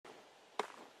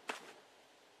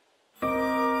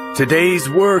Today's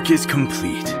work is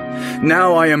complete.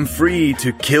 Now I am free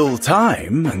to kill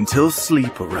time until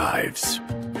sleep arrives.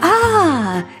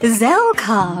 Ah,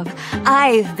 Zelkov,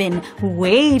 I've been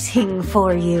waiting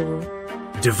for you.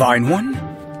 Divine One?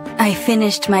 I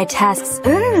finished my tasks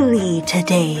early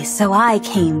today, so I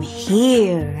came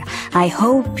here. I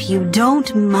hope you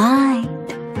don't mind.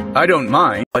 I don't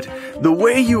mind, but the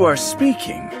way you are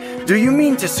speaking, do you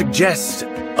mean to suggest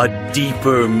a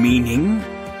deeper meaning?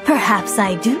 Perhaps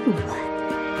I do.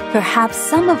 Perhaps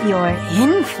some of your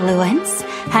influence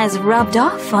has rubbed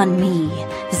off on me,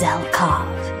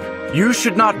 Zelkov. You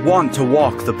should not want to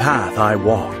walk the path I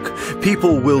walk.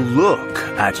 People will look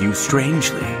at you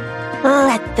strangely.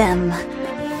 Let them.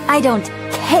 I don't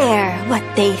care what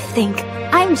they think.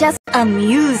 I'm just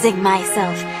amusing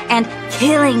myself and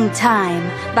killing time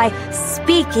by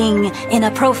speaking in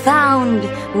a profound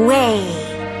way.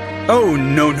 Oh,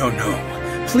 no, no, no.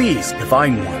 Please,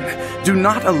 Divine One, do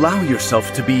not allow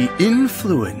yourself to be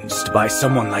influenced by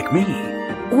someone like me.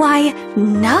 Why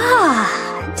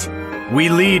not? We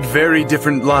lead very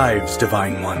different lives,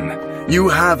 Divine One. You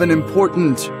have an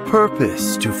important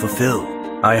purpose to fulfill.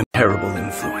 I am a terrible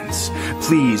influence.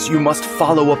 Please, you must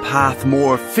follow a path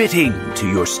more fitting to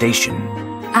your station.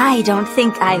 I don't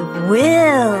think I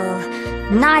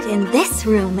will. Not in this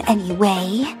room,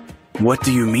 anyway. What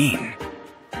do you mean?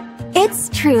 It's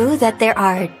true that there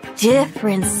are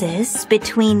differences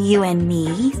between you and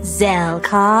me,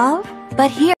 Zelkov.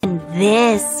 But here in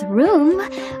this room,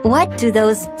 what do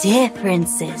those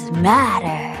differences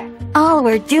matter? All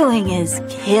we're doing is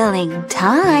killing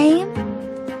time.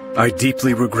 I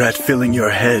deeply regret filling your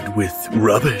head with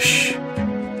rubbish.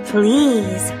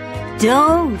 Please,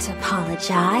 don't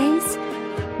apologize.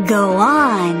 Go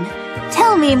on.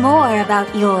 Tell me more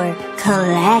about your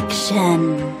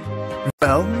collection.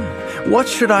 Well, what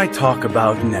should I talk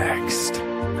about next?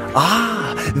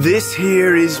 Ah, this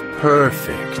here is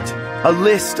perfect. A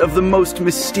list of the most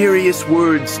mysterious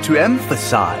words to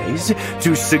emphasize,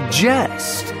 to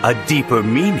suggest a deeper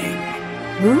meaning.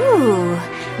 Ooh,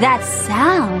 that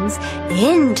sounds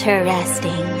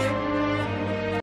interesting.